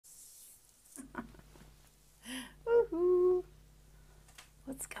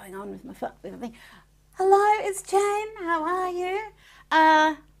going on with my foot? With my thing? Hello, it's Jane. How are you?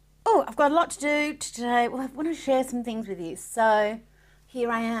 Oh, I've got a lot to do today. Well, I want to share some things with you. So here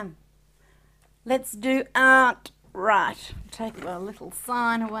I am. Let's do art. Right. Take my little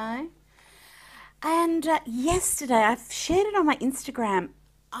sign away. And yesterday, I shared it on my Instagram.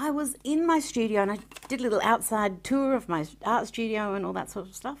 I was in my studio and I did a little outside tour of my art studio and all that sort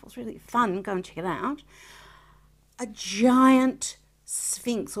of stuff. It was really fun. Go and check it out. A giant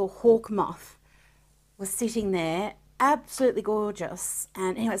sphinx or hawk moth was sitting there, absolutely gorgeous.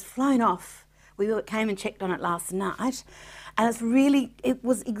 And anyway, it's flown off. We came and checked on it last night. And it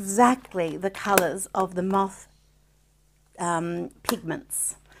was exactly the colours of the moth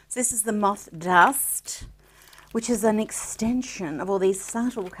pigments. So this is the moth dust, which is an extension of all these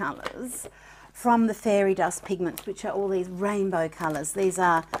subtle colours from the fairy dust pigments, which are all these rainbow colours. These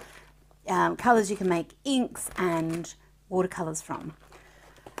are colours you can make inks and watercolours from.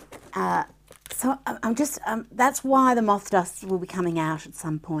 So that's why the moth dust will be coming out at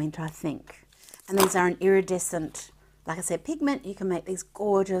some point, I think. And these are an iridescent, like I said, pigment. You can make these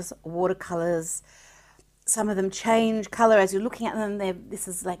gorgeous watercolours. Some of them change colour as you're looking at them. This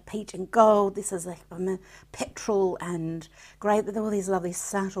is like peach and gold. This is like petrol and grey. With all these lovely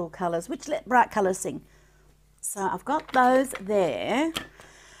subtle colours, which let bright colours sing. So I've got those there.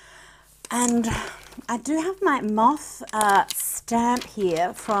 And I do have my moth stamp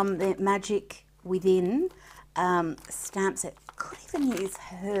here from the Magic Within stamp set. Could even use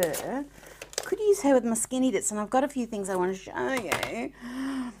her. Could use her with my skinny dips. And I've got a few things I want to show you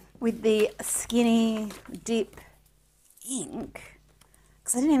with the skinny dip ink,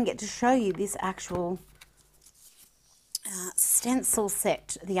 because I didn't even get to show you this actual stencil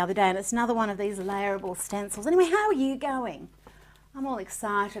set the other day, and it's another one of these layerable stencils. Anyway, how are you going? I'm all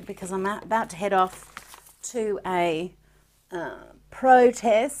excited because I'm about to head off to a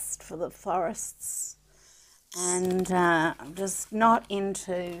protest for the forests, and I'm just not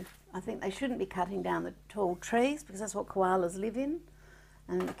into, I think they shouldn't be cutting down the tall trees because that's what koalas live in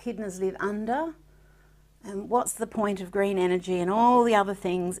and echidnas live under. And what's the point of green energy and all the other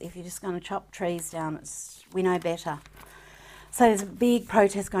things if you're just going to chop trees down? We know better. So there's a big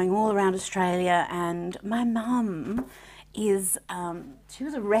protest going all around Australia, and my mum is, she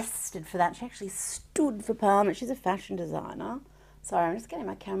was arrested for that. She actually stood for Parliament. She's a fashion designer. Sorry, I'm just getting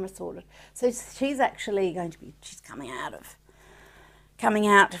my camera sorted. So she's actually going to be, she's coming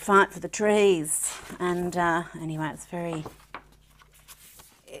out to fight for the trees. And anyway, it's very,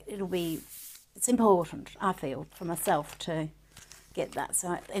 it's important, I feel, for myself to get that.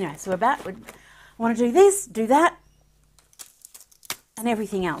 So anyway, so I want to do this, do that, and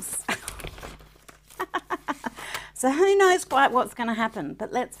everything else. So who knows quite what's going to happen,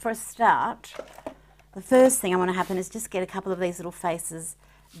 but let's, for a start, the first thing I want to happen is just get a couple of these little faces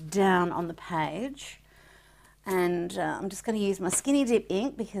down on the page. And I'm just going to use my Skinny Dip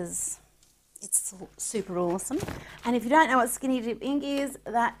ink because it's super awesome. And if you don't know what Skinny Dip ink is,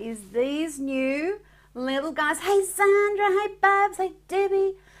 that is these new little guys. Hey Sandra, hey Babs, hey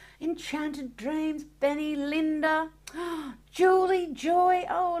Debbie, Enchanted Dreams, Benny, Linda, Julie, Joy.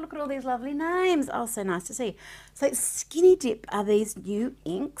 Oh, look at all these lovely names. Oh, so nice to see. So Skinny Dip are these new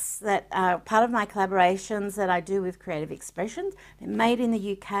inks that are part of my collaborations that I do with Creative Expressions. They're made in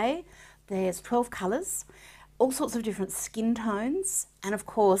the UK. There's 12 colours, all sorts of different skin tones, and of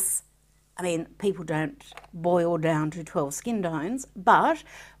course, I mean, people don't boil down to 12 skin tones, but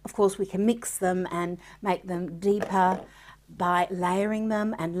of course we can mix them and make them deeper by layering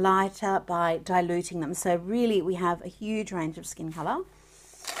them and lighter by diluting them. So really we have a huge range of skin colour.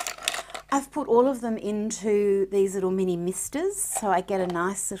 I've put all of them into these little mini misters, so I get a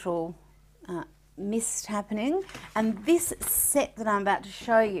nice little mist happening. And this set that I'm about to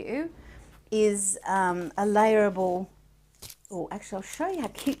show you is a layerable. Oh, actually, I'll show you how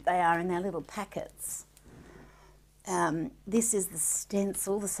cute they are in their little packets. This is the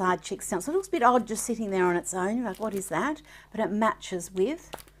stencil, the side cheek stencil. It looks a bit odd just sitting there on its own. You're like, what is that? But it matches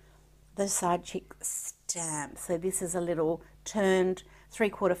with the side cheek stamp. So this is a little turned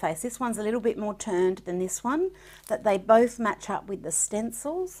 3/4 face. This one's a little bit more turned than this one, but they both match up with the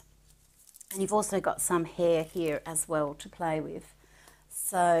stencils. And you've also got some hair here as well to play with.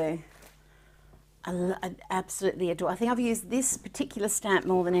 So I absolutely adore. I think I've used this particular stamp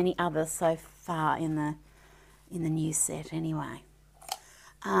more than any other so far in the new set anyway.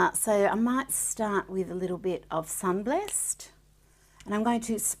 So I might start with a little bit of Sunblessed, and I'm going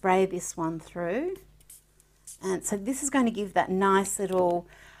to spray this one through. And so this is going to give that nice little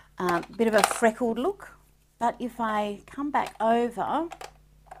bit of a freckled look. But if I come back over,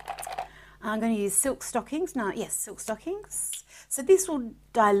 I'm going to use silk stockings. No, yes, silk stockings. So this will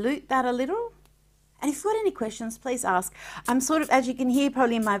dilute that a little. And if you've got any questions, please ask. I'm sort of, as you can hear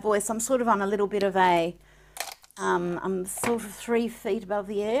probably in my voice, I'm sort of on a little bit of a, I'm sort of 3 feet above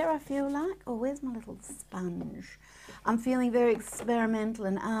the air, I feel like. Oh, where's my little sponge? I'm feeling very experimental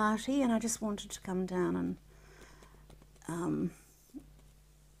and arty, and I just wanted to come down and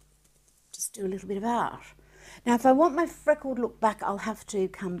just do a little bit of art. Now, if I want my freckled look back, I'll have to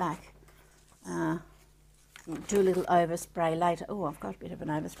come back, do a little overspray later. Oh, I've got a bit of an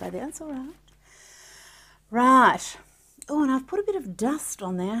overspray there. That's all right. Right. Oh, and I've put a bit of dust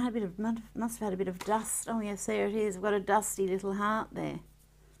on there. I had a bit of, must have had a bit of dust. Oh, yes, there it is. I've got a dusty little heart there.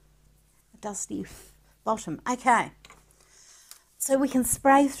 A dusty bottom. Okay. So we can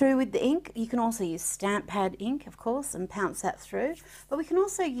spray through with the ink. You can also use stamp pad ink, of course, and pounce that through. But we can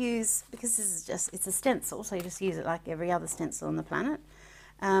also use, because this is just, it's a stencil, so you just use it like every other stencil on the planet.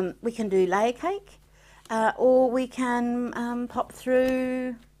 We can do layer cake, or we can pop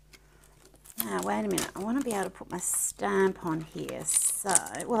through. Now, wait a minute. I want to be able to put my stamp on here. So,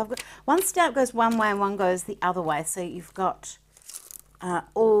 well, I've got one stamp goes one way and one goes the other way. So you've got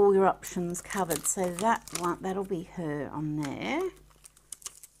all your options covered. So that one, that'll be her on there.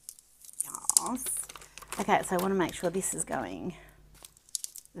 Yes. Okay, so I want to make sure this is going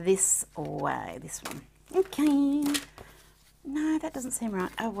this way, this one. Okay. No, that doesn't seem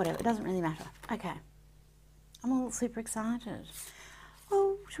right. Oh, whatever. It doesn't really matter. Okay. I'm all super excited.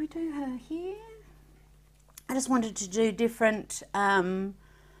 Oh, should we do her here? I just wanted to do different,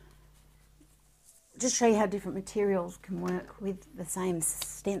 just show you how different materials can work with the same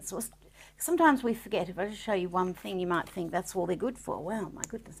stencils. Sometimes we forget. If I just show you one thing, you might think that's all they're good for. Wow, my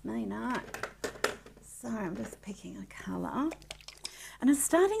goodness me, no. So I'm just picking a colour. And I'm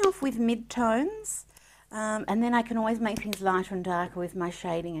starting off with mid-tones, and then I can always make things lighter and darker with my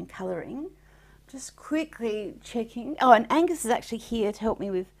shading and colouring. Just quickly checking. Oh, and Angus is actually here to help me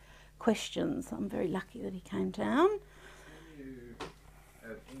with questions. I'm very lucky that he came down. Can you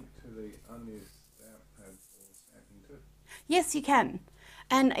add ink to the unused stamp pad for stamping too? Yes, you can.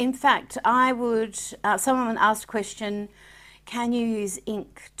 And in fact, I would, someone asked a question, can you use the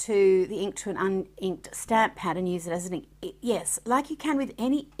ink to an uninked stamp pad and use it as an ink? Yes, like you can with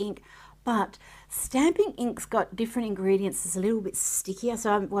any ink. But stamping ink's got different ingredients. It's a little bit stickier.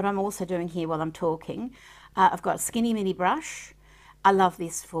 So what I'm also doing here while I'm talking, I've got a skinny mini brush. I love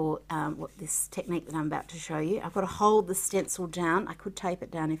this for this technique that I'm about to show you. I've got to hold the stencil down. I could tape it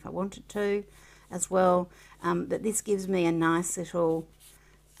down if I wanted to as well. But this gives me a nice little,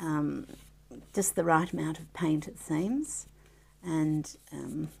 just the right amount of paint, it seems. And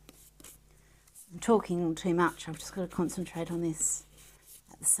I'm talking too much. I've just got to concentrate on this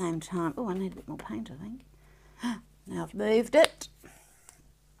at the same time. Oh, I need a bit more paint, I think. Now I've moved it.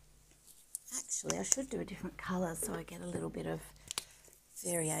 Actually, I should do a different colour so I get a little bit of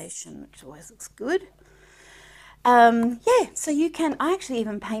variation, which always looks good. Yeah, so you can, I actually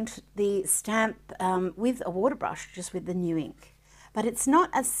even paint the stamp with a water brush, just with the new ink. But it's not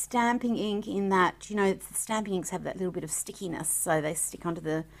a stamping ink in that, you know, the stamping inks have that little bit of stickiness, so they stick onto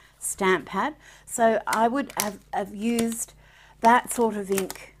the stamp pad. So I would have used that sort of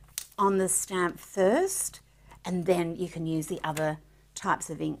ink on the stamp first, and then you can use the other types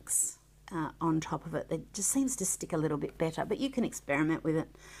of inks on top of it. It just seems to stick a little bit better, but you can experiment with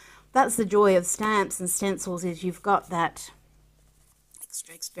it. That's the joy of stamps and stencils, is you've got that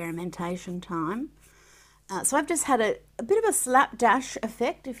extra experimentation time. So I've just had a bit of a slapdash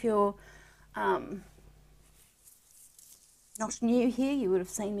effect. If you're not new here, you would have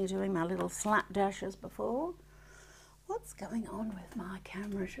seen me doing my little slapdashes before. What's going on with my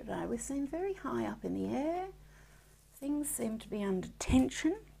camera today? We seem very high up in the air. Things seem to be under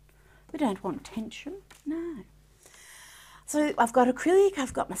tension. We don't want tension, no. So I've got acrylic,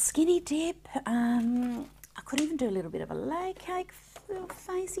 I've got my skinny dip. I could even do a little bit of a lay cake, little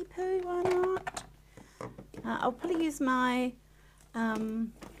facey poo, why not? I'll probably use my, I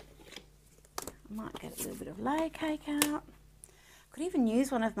might get a little bit of lay cake out. Could even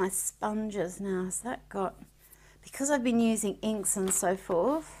use one of my sponges now. So that got, because I've been using inks and so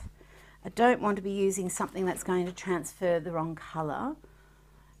forth, I don't want to be using something that's going to transfer the wrong colour.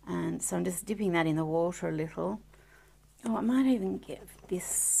 And so I'm just dipping that in the water a little. Oh, I might even get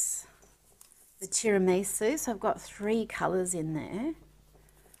this, the tiramisu. So I've got 3 colours in there.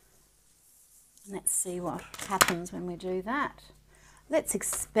 Let's see what happens when we do that. Let's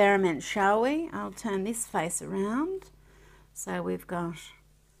experiment, shall we? I'll turn this face around. So we've got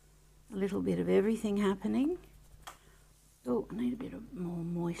a little bit of everything happening. Oh, I need a bit of more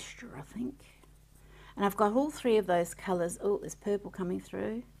moisture, I think. And I've got all 3 of those colours. Oh, there's purple coming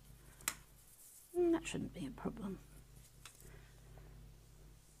through. that shouldn't be a problem.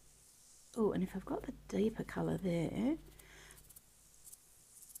 Oh, and if I've got the deeper colour there.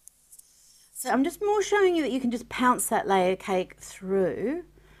 So I'm just more showing you that you can just pounce that layer cake through.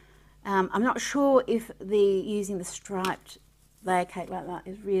 I'm not sure if using the striped layer cake like that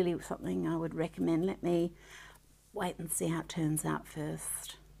is really something I would recommend. Let me wait and see how it turns out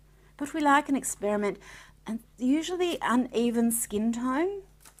first. But we like an experiment, and usually uneven skin tone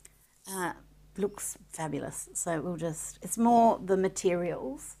looks fabulous. So we'll just, it's more the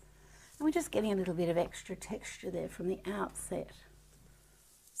materials. And we're just getting a little bit of extra texture there from the outset.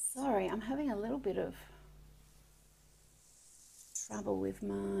 Sorry, I'm having a little bit of trouble with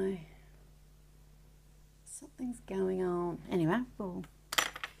something's going on. Anyway, well,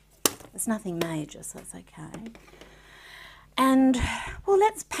 there's nothing major, so it's okay. And, well,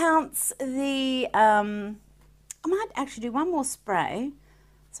 let's pounce the, I might actually do one more spray.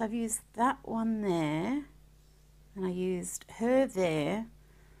 So I've used that one there, and I used her there,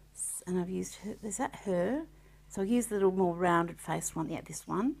 and I've used her, is that her? So I'll use the little more rounded faced one, yeah, this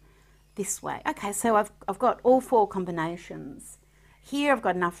one, this way. Okay, so I've got all 4 combinations. Here I've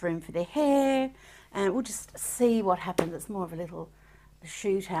got enough room for their hair, and we'll just see what happens. It's more of a little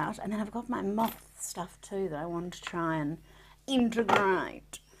shoot out. And then I've got my moth stuff too that I want to try and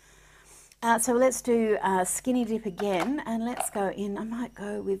integrate. So let's do Skinny Dip again, and let's go in. I might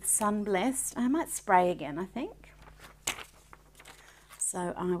go with Sun Blessed. I might spray again, I think.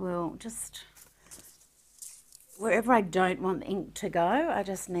 So I will just, wherever I don't want the ink to go, I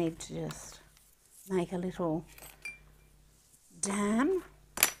just need to just make a little dam,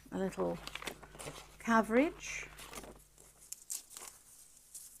 a little coverage.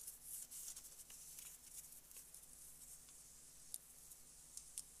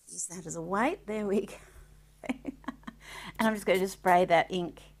 Use that as a weight. There we go. And I'm just going to spray that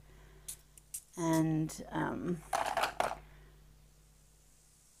ink, and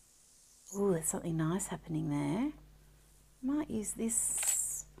oh, there's something nice happening there. Might use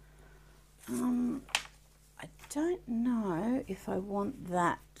this. I don't know if I want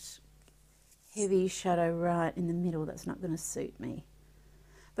that heavy shadow right in the middle. That's not going to suit me.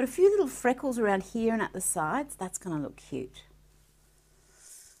 But a few little freckles around here and at the sides, that's going to look cute.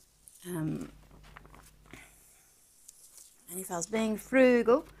 And if I was being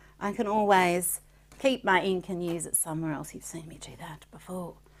frugal, I can always keep my ink and use it somewhere else. You've seen me do that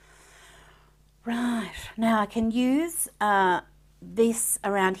before. Right, now I can use this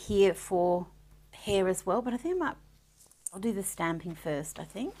around here for hair as well, but I think I'll do the stamping first, I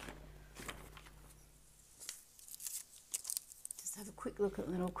think. Just have a quick look at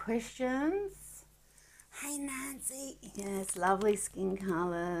little questions. Hey Nancy, yes, lovely skin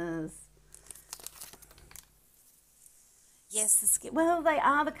colours. Yes, the skin, well, they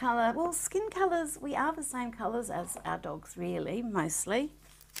are the colour, well, skin colours, we are the same colours as our dogs really, mostly.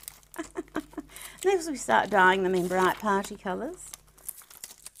 Next we start dyeing them in bright party colours.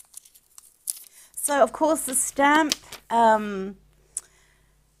 So of course the stamp, I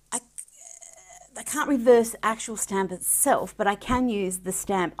can't reverse the actual stamp itself, but I can use the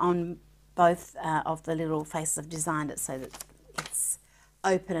stamp on both of the little faces. I've designed it so that it's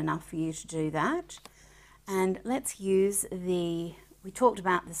open enough for you to do that. And let's use we talked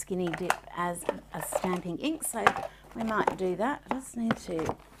about the Skinny Dip as a stamping ink, so we might do that. I just need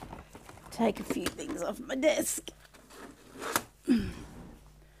to take a few things off my desk.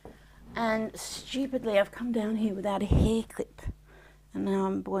 And stupidly I've come down here without a hair clip, and now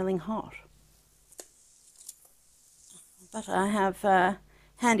I'm boiling hot. But I have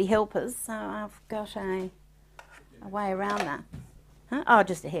handy helpers, so I've got a way around that. Huh? Oh,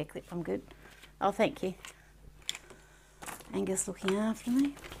 just a hair clip, I'm good. Oh, thank you. Angus looking after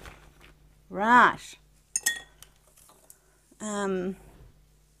me. Right.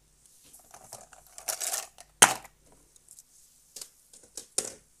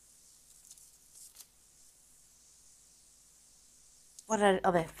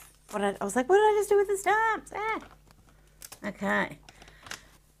 I was like, what did I just do with the stamps? Ah. Okay.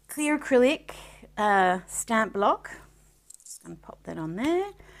 Clear acrylic stamp block. Just going to pop that on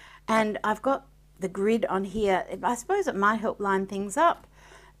there. And I've got the grid on here. I suppose it might help line things up,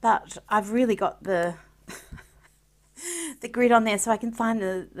 but I've really got the the grid on there so I can find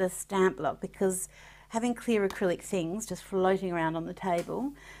the stamp block, because having clear acrylic things just floating around on the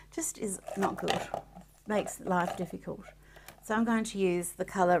table just is not good. Makes life difficult. So I'm going to use the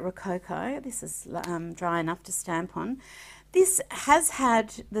colour Rococo. This is dry enough to stamp on. This has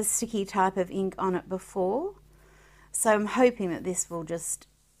had the sticky type of ink on it before, so I'm hoping that this will just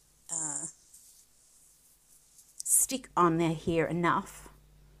stick on there here enough.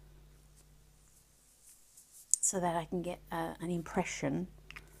 so that I can get an impression.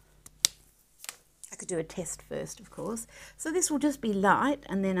 I could do a test first, of course. So this will just be light,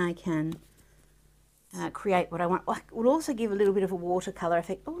 and then I can create what I want. It will also give a little bit of a watercolour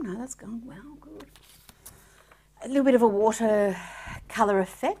effect. Oh no, that's gone well, good. A little bit of a watercolour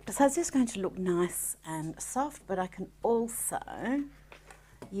effect. So it's just going to look nice and soft, but I can also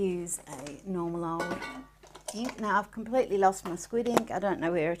use a normal old ink. Now I've completely lost my squid ink. I don't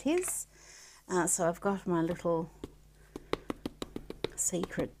know where it is. So I've got my little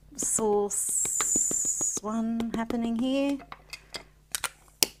secret sauce one happening here.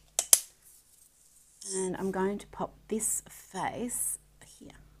 And I'm going to pop this face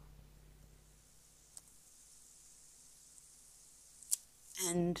here.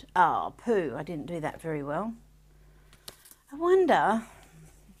 And, oh, poo, I didn't do that very well. I wonder,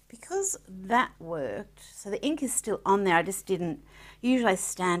 because that worked, so the ink is still on there, I just didn't, usually I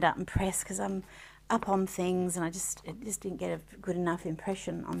stand up and press because I'm up on things and it just didn't get a good enough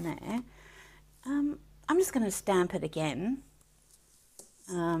impression on there. I'm just going to stamp it again.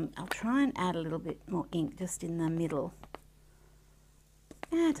 I'll try and add a little bit more ink just in the middle.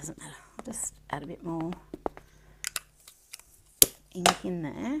 Yeah, it doesn't matter. I'll just add a bit more ink in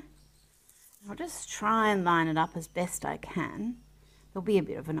there. I'll just try and line it up as best I can. There'll be a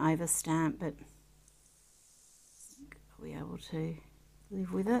bit of an overstamp, but I think I'll be able to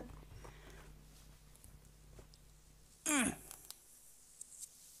live with it. Okay.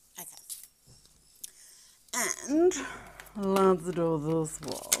 And let's do this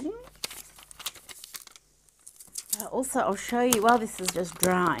one. Also, I'll show you, while this is just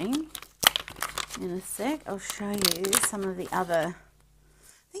drying, in a sec, I'll show you some of the other,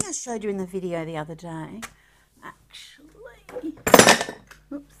 I think I showed you in the video the other day, actually.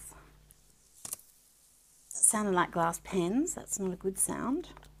 Oops. That sounded like glass pens. That's not a good sound.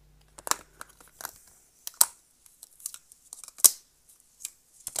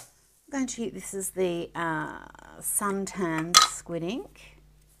 I'm going to use, this is the Suntan squid ink.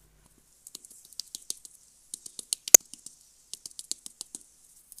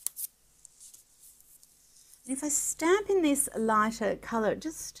 And if I stamp in this lighter colour, it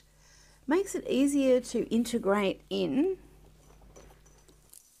just makes it easier to integrate in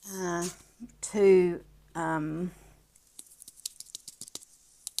to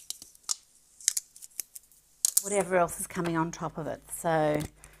whatever else is coming on top of it. So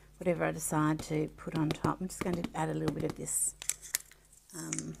whatever I decide to put on top, I'm just going to add a little bit of this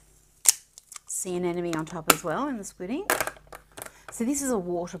sea anemone on top as well in the squid ink. So this is a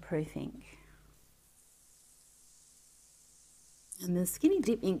waterproof ink. And the Skinny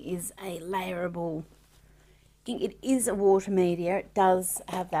Dip ink is a layerable ink. It is a water media. It does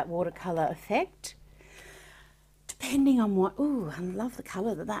have that watercolour effect. Depending on what... Ooh, I love the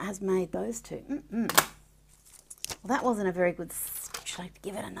colour that has made those two. Well, that wasn't a very good... Should I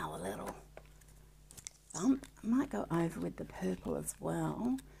give it another little bump? I might go over with the purple as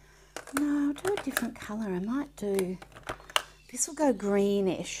well. No, I'll do a different colour. I might do... This will go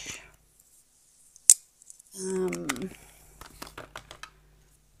greenish.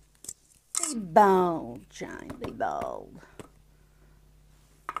 Be bold, Jane, be bold.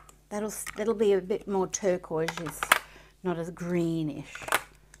 That'll be a bit more turquoise, not as greenish.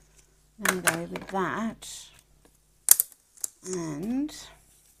 I'm going to go with that. And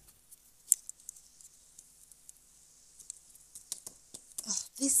oh,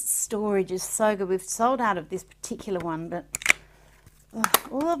 this storage is so good. We've sold out of this particular one, but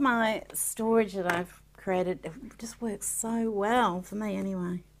all of my storage that I've created, it just works so well for me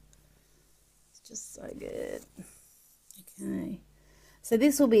anyway. Just so good. Okay, so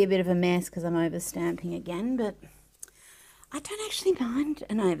this will be a bit of a mess because I'm overstamping again, but I don't actually mind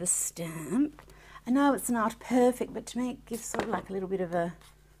an overstamp. I know it's not perfect, but to me it gives sort of like a little bit of a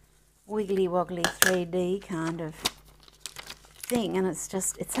wiggly woggly 3D kind of thing, and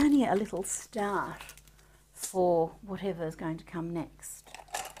it's only a little start for whatever is going to come next.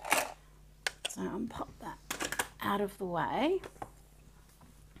 So I'll pop that out of the way.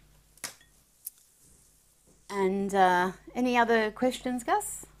 And any other questions,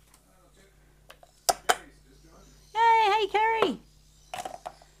 Gus? Hey, Kerry.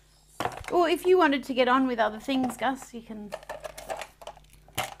 Or if you wanted to get on with other things, Gus, you can...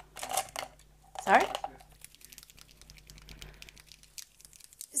 Sorry?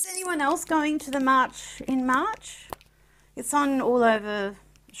 Is anyone else going to the march in March? It's on all over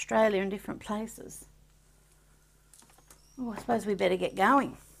Australia in different places. Oh, I suppose we better get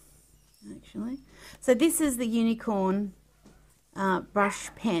going, actually. So this is the unicorn brush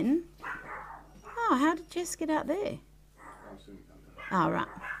pen. Oh, how did Jess get out there? Oh, right.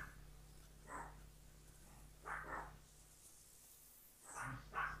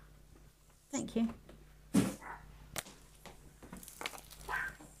 thank you.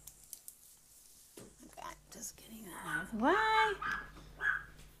 Okay, just getting that out of the way.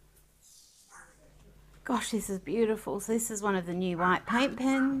 Gosh, this is beautiful. So this is one of the new white paint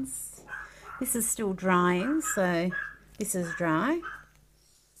pens. This is still drying, so this is dry.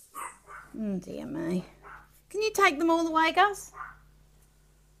 Oh dear me. Can you take them all the way, Gus?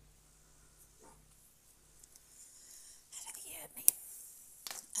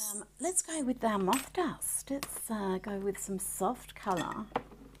 Let's go with our moth dust. Let's go with some soft colour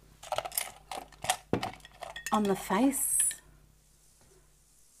on the face.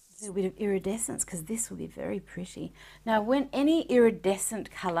 A little bit of iridescence, because this will be very pretty. Now, when any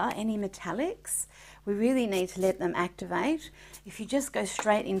iridescent colour, any metallics, we really need to let them activate. If you just go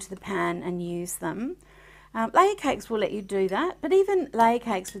straight into the pan and use them, layer cakes will let you do that, but even layer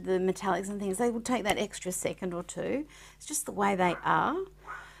cakes with the metallics and things, they will take that extra second or two. It's just the way they are.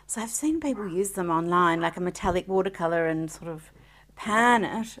 So I've seen people use them online, like a metallic watercolour, and sort of pan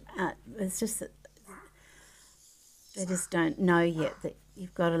it. It's just that they just don't know yet that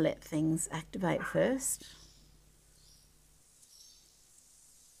you've got to let things activate first.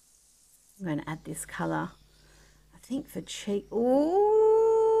 I'm going to add this colour, I think, for cheek.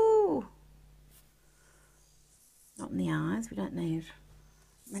 Ooh! Not in the eyes. We don't need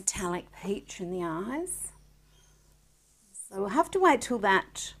metallic peach in the eyes. So we'll have to wait till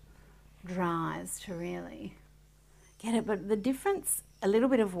that dries to really get it. But the difference, a little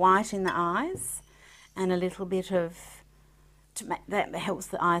bit of white in the eyes and a little bit of, that helps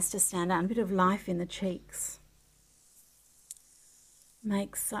the eyes to stand out, and a bit of life in the cheeks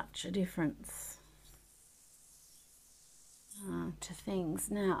makes such a difference to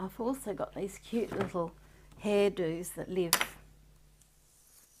things. Now, I've also got these cute little hairdos that live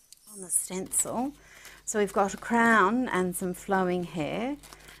on the stencil. So we've got a crown and some flowing hair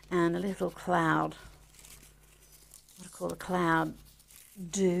and a little cloud, what I call a cloud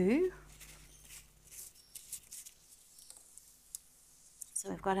do. So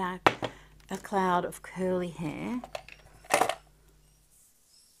we've got a cloud of curly hair.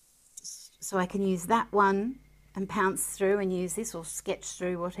 So I can use that one and pounce through and use this, or sketch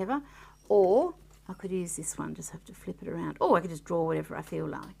through, whatever. Or I could use this one, just have to flip it around. Or I could just draw whatever I feel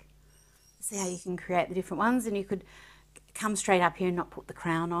like. See how you can create the different ones, and you could come straight up here and not put the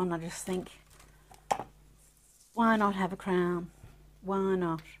crown on. I just think, why not have a crown? Why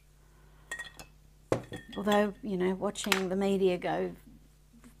not? Although, you know, watching the media go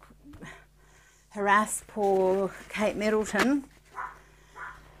harass poor Kate Middleton,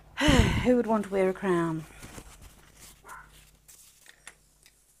 who would want to wear a crown?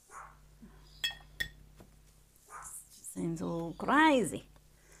 Seems all crazy.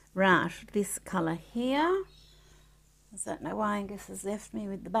 Right, this colour here. I don't know why Angus has left me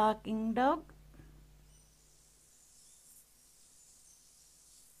with the barking dog.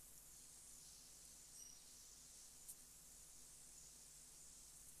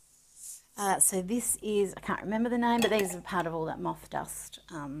 So this is, I can't remember the name, but these are part of all that moth dust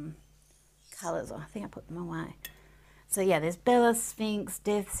colours. I think I put them away. So yeah, there's Bella, Sphinx,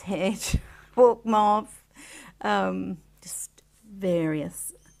 Death's Head, Hawk Moth, just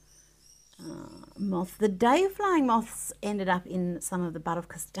various moths. The day-flying moths ended up in some of the butterflies,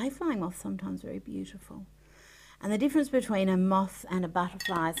 because day-flying moths are sometimes very beautiful. And the difference between a moth and a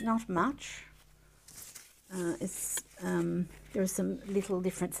butterfly is not much. There are some little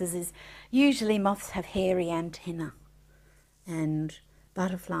differences. Is usually moths have hairy antennae and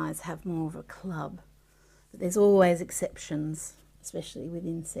butterflies have more of a club. But there's always exceptions, especially with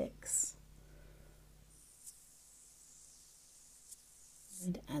insects.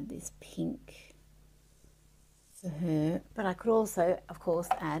 I'm going to add this pink for her, but I could also, of course,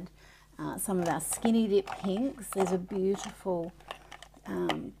 add some of our Skinny Dip pinks. There's a beautiful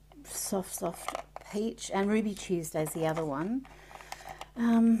soft peach, and Ruby Tuesday's the other one.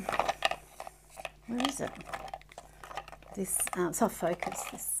 Where is it? This soft focus,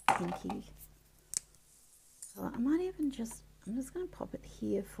 this pinky colour. I might even just, I'm just going to pop it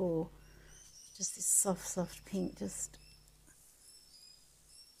here for just this soft pink. Just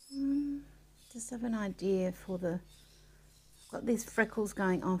have an idea for the, I've got these freckles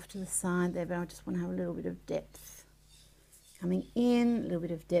going off to the side there, but I just want to have a little bit of depth coming in, a little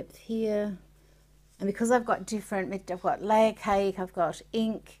bit of depth here. And because I've got different, I've got layer cake, I've got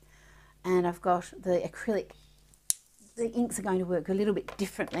ink, and I've got the acrylic, the inks are going to work a little bit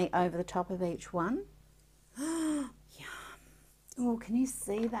differently over the top of each one. Yum. Oh, can you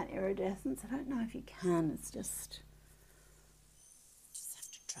see that iridescence? I don't know if you can. It's just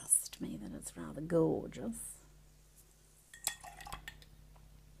have to trust me that it's rather gorgeous.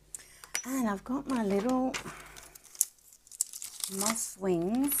 And I've got my little moth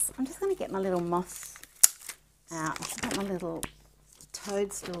wings. I'm just going to get my little moths out. I've got my little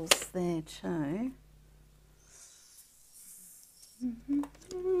toadstools there too. I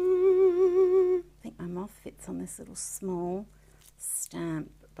think my moth fits on this little small stamp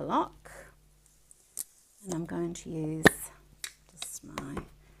block. And I'm going to use just my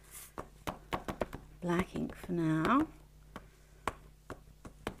black ink for now.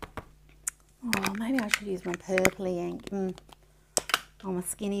 Oh, maybe I should use my purpley ink. Or my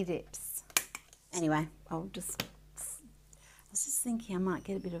skinny dips. Anyway, I was just thinking I might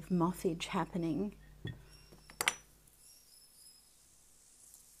get a bit of mothage happening.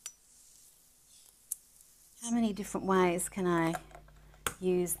 How many different ways can I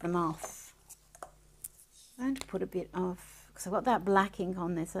use the moth? I'm going to put a bit of, because I've got that black ink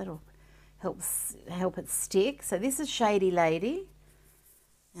on there, so that'll help it stick. So this is Shady Lady,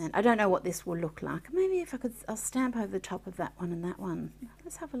 and I don't know what this will look like. Maybe if I could, I'll stamp over the top of that one and that one.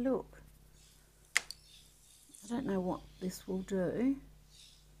 Let's have a look. I don't know what this will do.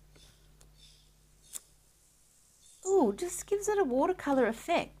 Oh, just gives it a watercolour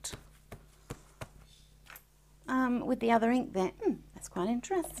effect. With the other ink there. That's quite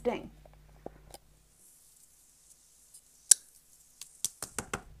interesting.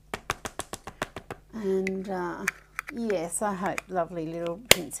 And yes, I hope lovely little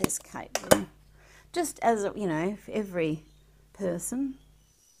Princess Kate will, just as, you know, for every person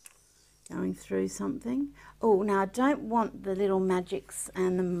going through something. Oh, now I don't want the little magics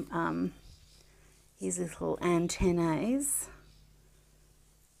and the, his little antennae, his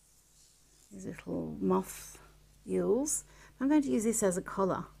little moth eels. I'm going to use this as a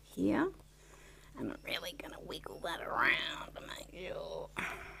collar here, and I'm really going to wiggle that around to make sure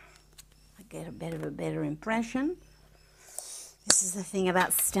I get a bit of a better impression. This is the thing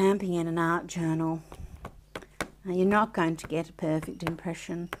about stamping in an art journal. Now, you're not going to get a perfect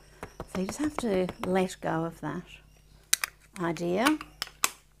impression, so you just have to let go of that idea. I'm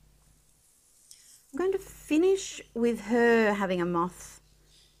going to finish with her having a moth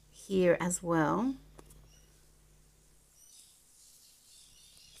here as well.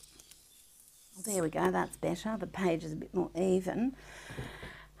 There we go, that's better. The page is a bit more even.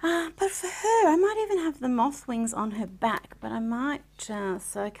 But for her, I might even have the moth wings on her back, but I might, so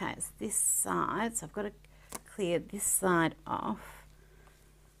okay, it's this side, so I've got to clear this side off.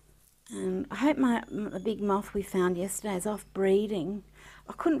 And I hope the big moth we found yesterday is off breeding.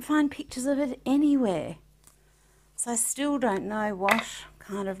 I couldn't find pictures of it anywhere. So I still don't know what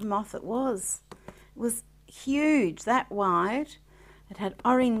kind of moth it was. It was huge, that wide. It had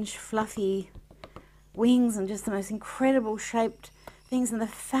orange, fluffy wings and just the most incredible shaped things, and the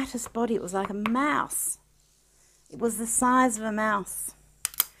fattest body. It was like a mouse. It was the size of a mouse.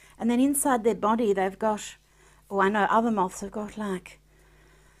 And then inside their body they've got, oh, I know other moths have got like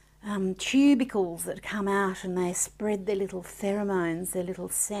tubicles that come out, and they spread their little pheromones, their little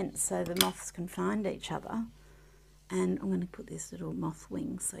scents, so the moths can find each other. And I'm going to put this little moth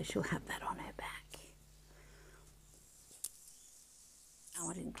wing so she'll have that on her back. Oh,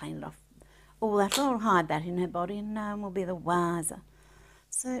 I didn't clean it off. All that, I'll hide that in her body and no one will be the wiser.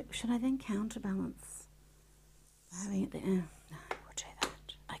 So should I then counterbalance by having it there? No, we'll do that.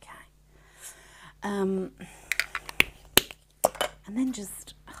 Okay. And then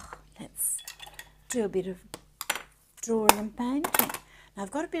just, let's do a bit of drawing and painting. Now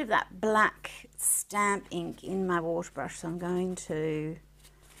I've got a bit of that black stamp ink in my water brush, so I'm going to,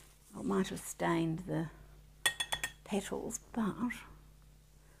 I might have stained the petals, but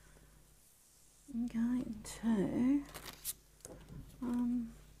I'm going to,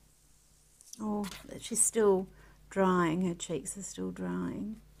 oh, she's still drying, her cheeks are still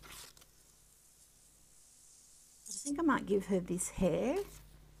drying. I think I might give her this hair.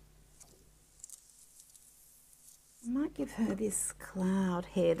 I might give her this cloud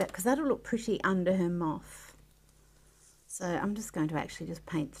hair, because that'll look pretty under her moth. So I'm just going to actually just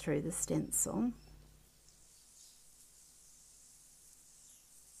paint through the stencil.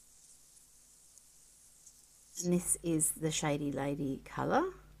 And this is the Shady Lady colour.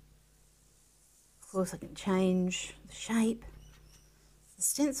 Of course I can change the shape. The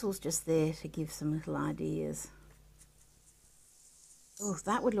stencil's just there to give some little ideas. Oh,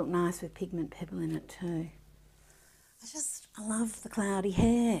 that would look nice with pigment pebble in it too. I love the cloudy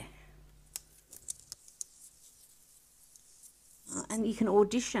hair. And you can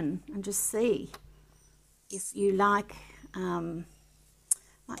audition and just see if you like,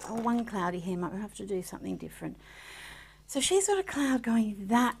 one cloudy hair might have to do something different. So she's got a cloud going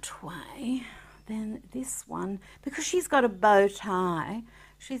that way. Then this one, because she's got a bow tie,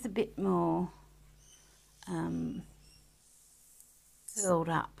 She's a bit more curled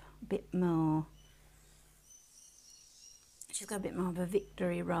up, a bit more. She's got a bit more of a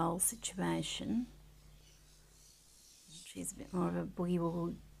victory role situation. She's a bit more of a boogie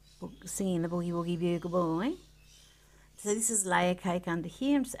woogie, singing the boogie woogie bugle boy. So this is layer cake under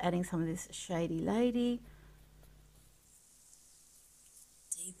here. I'm just adding some of this shady lady,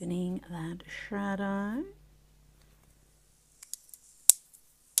 deepening that shadow.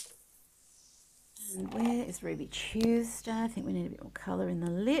 And where is Ruby Tuesday? I think we need a bit more colour in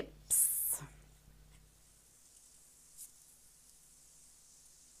the lips.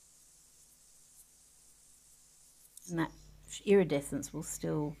 And that iridescence will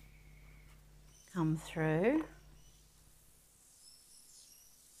still come through.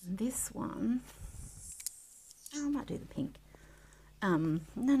 And this one, oh, I might do the pink. No,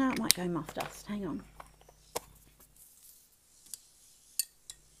 it might go moth dust. Hang on.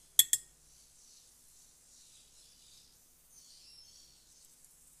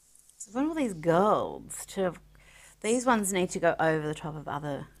 So I've got all these golds. These ones need to go over the top of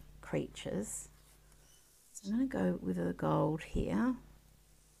other creatures. So I'm going to go with a gold here.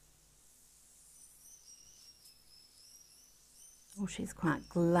 Oh, she's quite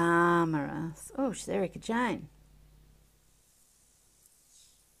glamorous. Oh, she's Erica Jane.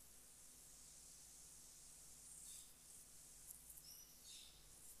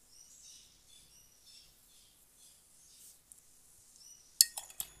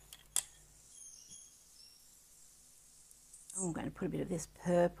 Oh, I'm going to put a bit of this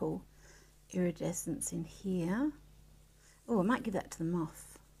purple iridescence in here. Oh, I might give that to the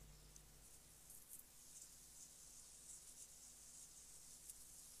moth.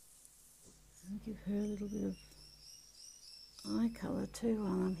 I'll give her a little bit of eye colour too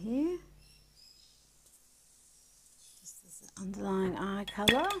while I'm here. Just as the underlying eye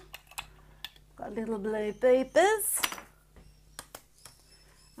colour. Got little blue beepers.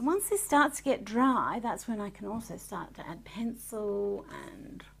 And once this starts to get dry, that's when I can also start to add pencil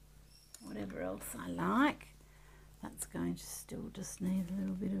and whatever else I like. That's going to still just need a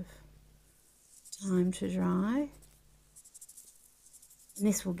little bit of time to dry. And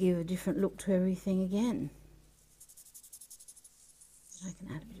this will give a different look to everything again. I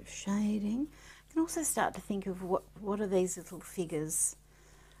can add a bit of shading. I can also start to think of what are these little figures.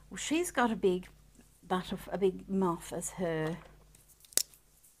 Well, she's got a big a big moth as her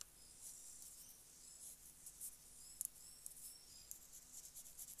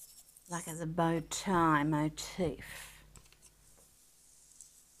like as a bow tie motif.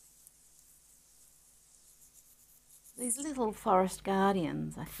 These little forest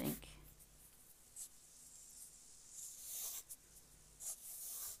guardians, I think.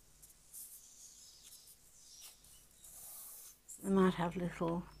 So they might have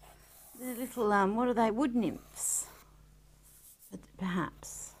little, what are they, wood nymphs,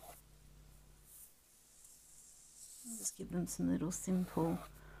 perhaps. I'll just give them some little simple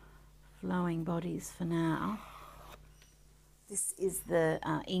flowing bodies for now. This is the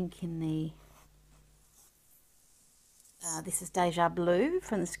ink in the, this is Deja Blue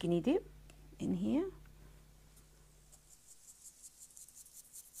from the Skinny Dip in here.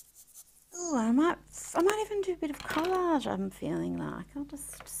 Oh, I might even do a bit of collage, I'm feeling like. I'll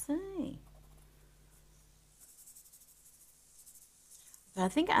just see. But I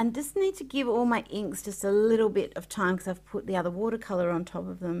think I just need to give all my inks just a little bit of time because I've put the other watercolour on top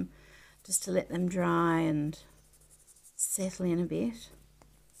of them just to let them dry and settle in a bit.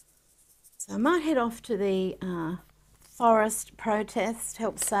 So I might head off to the forest protest,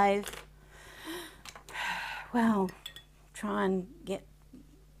 help save, well, try and get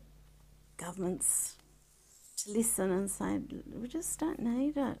governments to listen and say, we just don't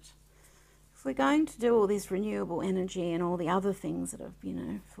need it. If we're going to do all this renewable energy and all the other things that are, you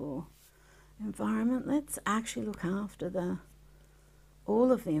know, for environment, let's actually look after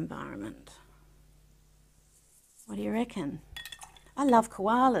all of the environment. What do you reckon? I love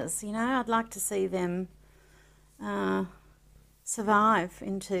koalas, you know, I'd like to see them survive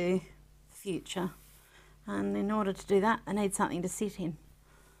into the future. And in order to do that, they need something to sit in.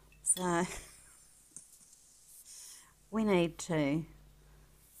 So we need to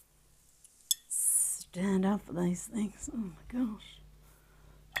stand up for these things. Oh my gosh.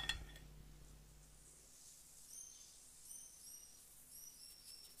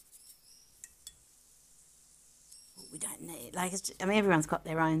 We don't need, like, it's just, I mean, everyone's got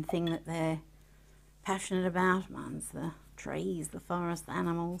their own thing that they're passionate about. Mine's the trees, the forest, the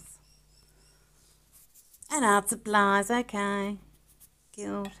animals. And art supplies, okay.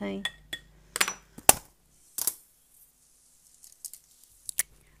 Guilty.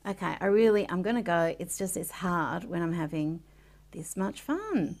 Okay, I'm going to go. It's just, it's hard when I'm having this much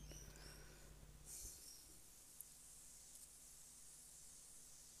fun.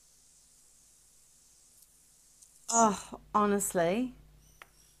 Oh, honestly,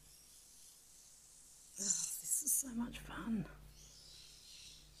 this is so much fun.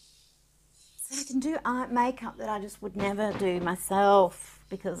 So I can do art makeup that I just would never do myself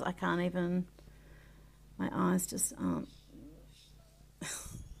because I can't even, my eyes just aren't.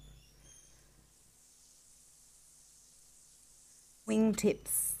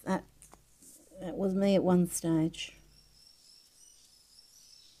 Wingtips, that was me at one stage.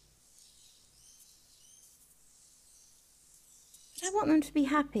 But I want them to be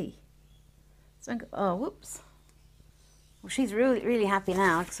happy. So oh, whoops. Well, she's really, really happy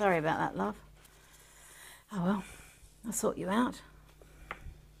now. Sorry about that, love. Oh well, I'll sort you out.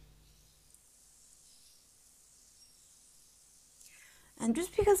 And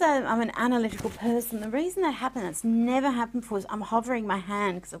just because I'm an analytical person, the reason that happened, it's never happened before, is I'm hovering my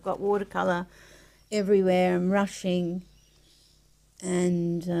hand because I've got watercolour everywhere. I'm rushing.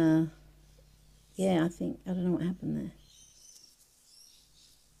 And yeah, I don't know what happened there.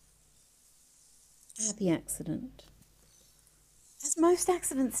 Happy accident. As most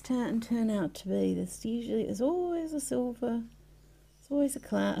accidents turn out to be, there's always a silver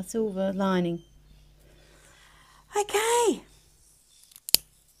lining. Okay.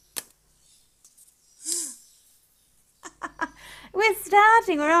 We're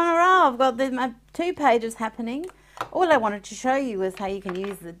starting. We're on a roll. I've got my 2 pages happening. All I wanted to show you was how you can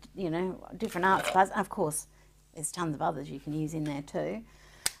use the, different art supplies. And of course, there's tons of others you can use in there too.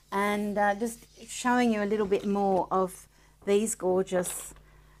 And just showing you a little bit more of these gorgeous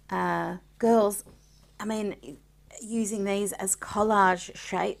girls. I mean, using these as collage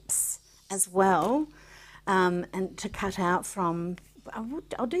shapes as well, and to cut out from.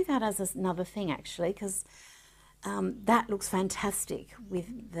 I'll do that as another thing actually, because that looks fantastic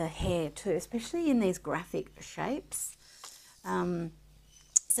with the hair too, especially in these graphic shapes.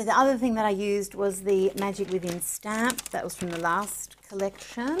 So the other thing that I used was the Magic Within stamp. That was from the last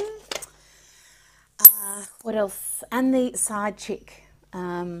collection. What else? And the Side Chick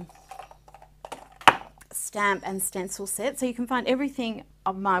stamp and stencil set. So you can find everything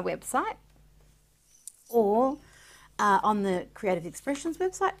on my website or on the Creative Expressions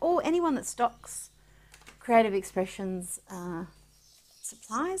website, or anyone that stocks Creative Expressions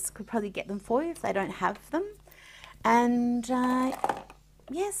supplies could probably get them for you if they don't have them. And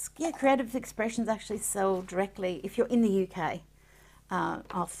yes, yeah, Creative Expressions actually sell directly, if you're in the UK,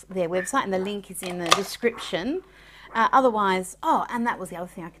 off their website, and the link is in the description. Otherwise, oh, and that was the other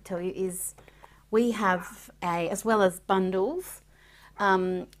thing I could tell you, is we have as well as bundles,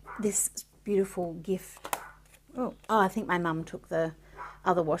 this beautiful gift. Oh, I think my mum took the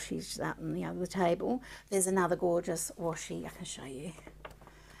other washies out on the other table. There's another gorgeous washi I can show you.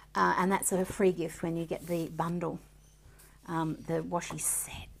 And that's a free gift when you get the bundle, the washi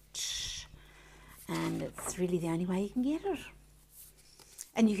set. And it's really the only way you can get it.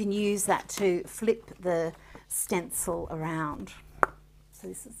 And you can use that to flip the stencil around. So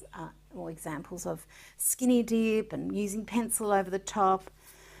this is more examples of skinny dip and using pencil over the top,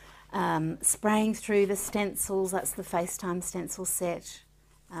 spraying through the stencils. That's the FaceTime stencil set.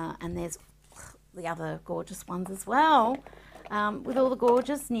 And there's the other gorgeous ones as well, with all the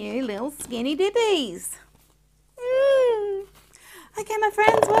gorgeous new little skinny dippies. Okay, my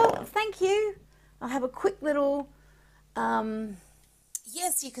friends, well, thank you. I'll have a quick little,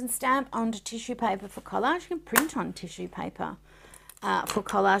 yes, you can stamp onto tissue paper for collage. You can print on tissue paper for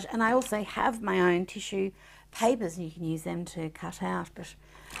collage. And I also have my own tissue papers, and you can use them to cut out. But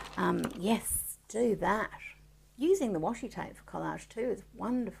yes, do that. Using the washi tape for collage too is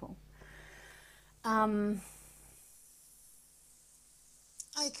wonderful.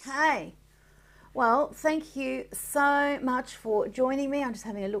 Okay, well, thank you so much for joining me. I'm just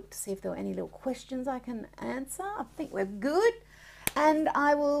having a look to see if there were any little questions I can answer. I think we're good, and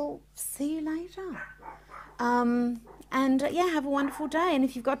I will see you later. And yeah, have a wonderful day. And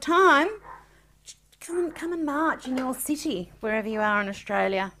if you've got time, come and march in your city, wherever you are in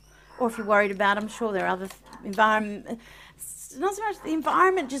Australia. Or if you're worried about, I'm sure there are other environment. Not so much, the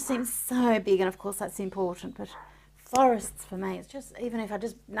environment just seems so big, and of course that's important, but forests for me, it's just, even if I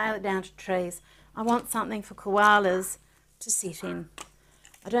just nail it down to trees, I want something for koalas to sit in.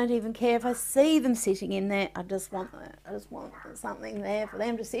 I don't even care if I see them sitting in there. I just want something there for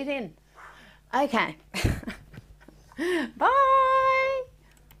them to sit in. Okay. Bye.